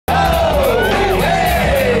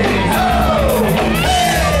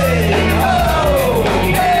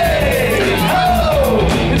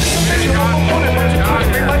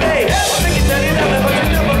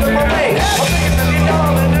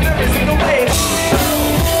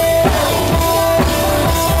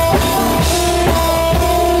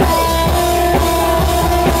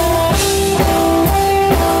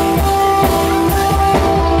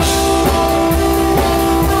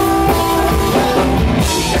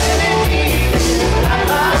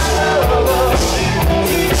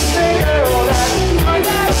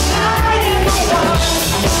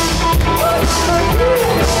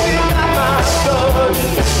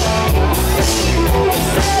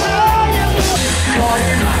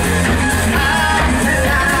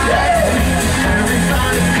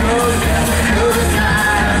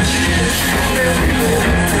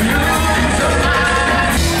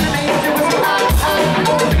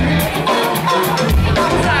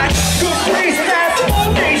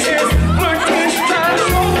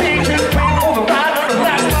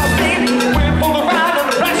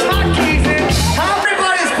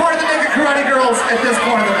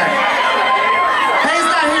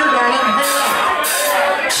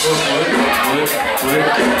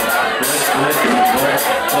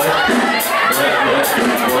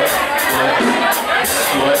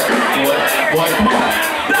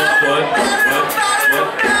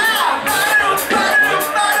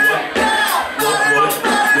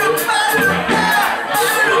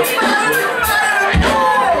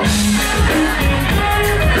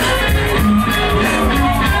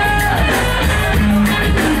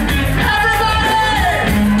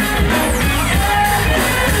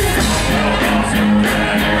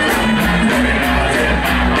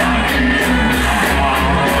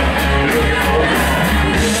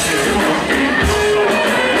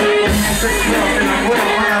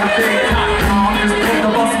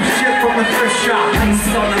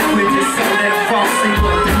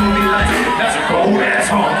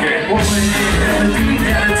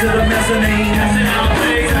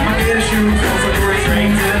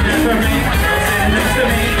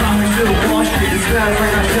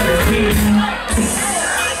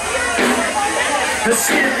The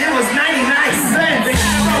shit, it was 99 cents. They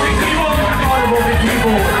got a broken keyboard. I bought a broken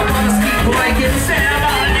keyboard. I bought a ski blanket. Said I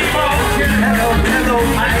bought a keyboard. Hello, hello,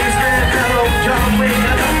 my name's Red Hello, John Wayne.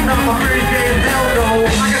 I don't know my pretty game. Hell no.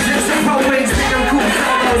 I got this some pro wings. Think I'm cool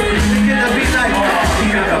solos. You're gonna be like, oh,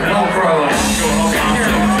 you got the Velcro.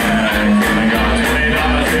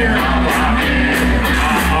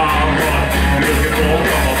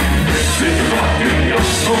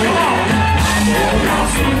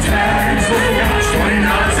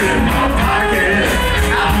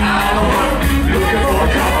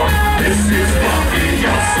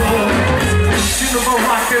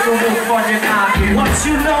 What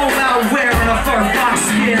you know about wearing a fur fox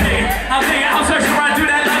skin? I think I'll search right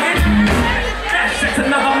through that luggage. That's just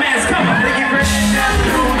another man's cover. Think you bring that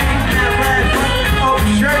blue, that red, oh,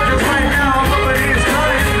 shirt just right now, but it's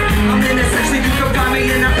coming. I'm in it, actually, you can find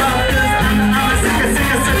me in the rafters. I'm a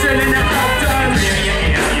sicker, searching in the rafters.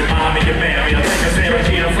 Yeah, your mom and your baby, I'll take a Sarah,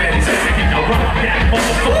 Freddy, you know, rock that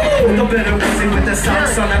motherfucker. The bitter pussy with the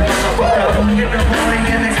socks on that motherfucker. Get the morning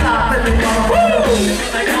and they stop at the motherfucker.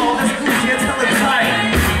 Like all this cool shit till it's tight.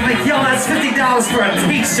 Like, yo, that's $50 for a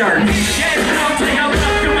t-shirt. Yeah, don't take out the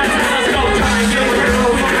documentary, let's go try and get rid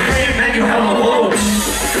of the man, you hella low.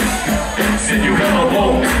 Said you hella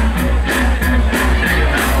low.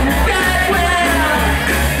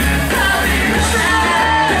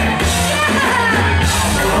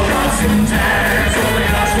 Some tags, only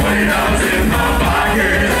got $20 in my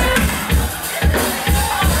pocket.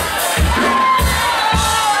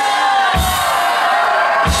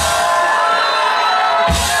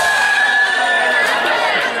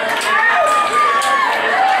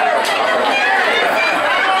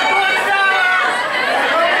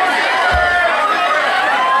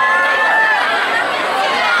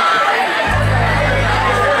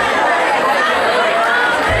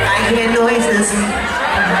 I hear noises.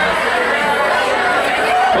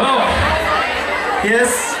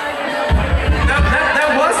 Yes,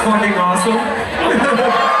 that was fucking awesome.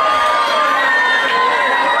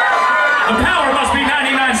 The power must be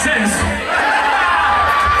 99 cents.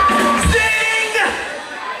 Sing!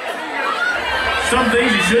 Some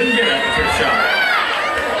things you shouldn't get at the first shot.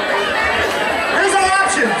 Here's our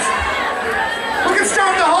options. We can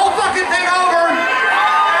start the whole fucking thing over.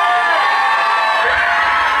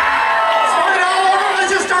 Start it all over.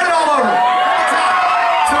 Let's just start it all over.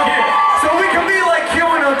 So we can be like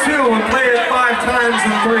Q102 and play it 5 times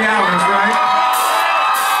in 3 hours, right?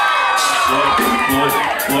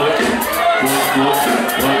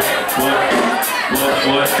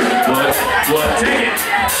 What? Take it!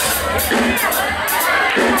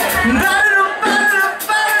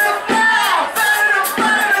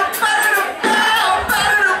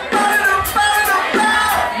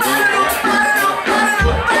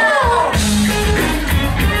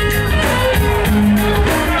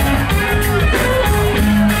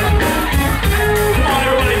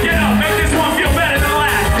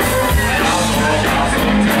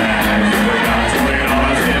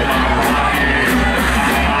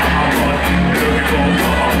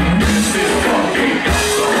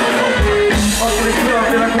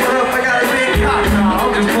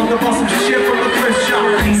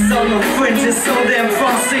 So damn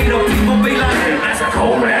frosty, the people be like, that's a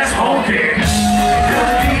cold ass honky.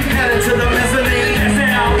 Headed to the mezzanine. That's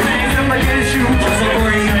it, I'll things. I'm like, get you. What's a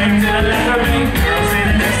green? To the left of me. Girl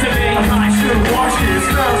standing next to me. I thought I should wash it.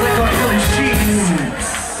 Smells like a Philly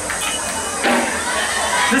sheets.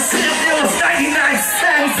 The shit, it was 99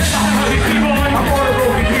 cents. I bought a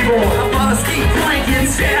broken keyboard. I bought a ski blanket.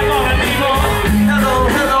 Yeah, I bought a keyboard.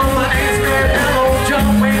 Hello, hello, my name's Red Hello,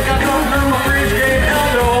 John Wayne. I don't know my bridge game.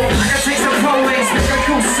 Hello. Take some pro wings, make a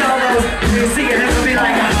cool solos. You see it, have to be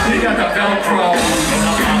like, you got the Velcro.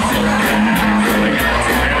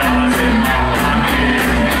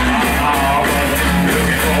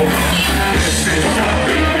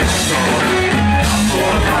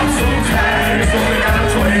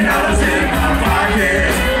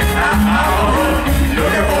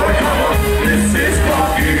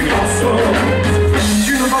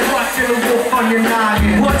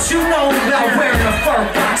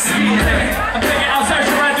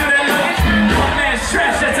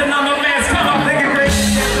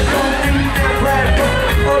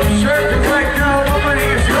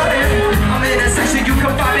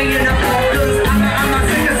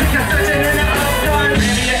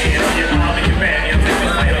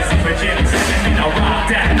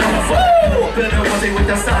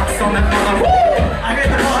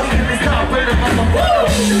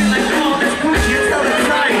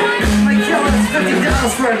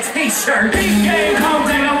 for a t-shirt. Big game, come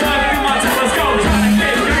take a look.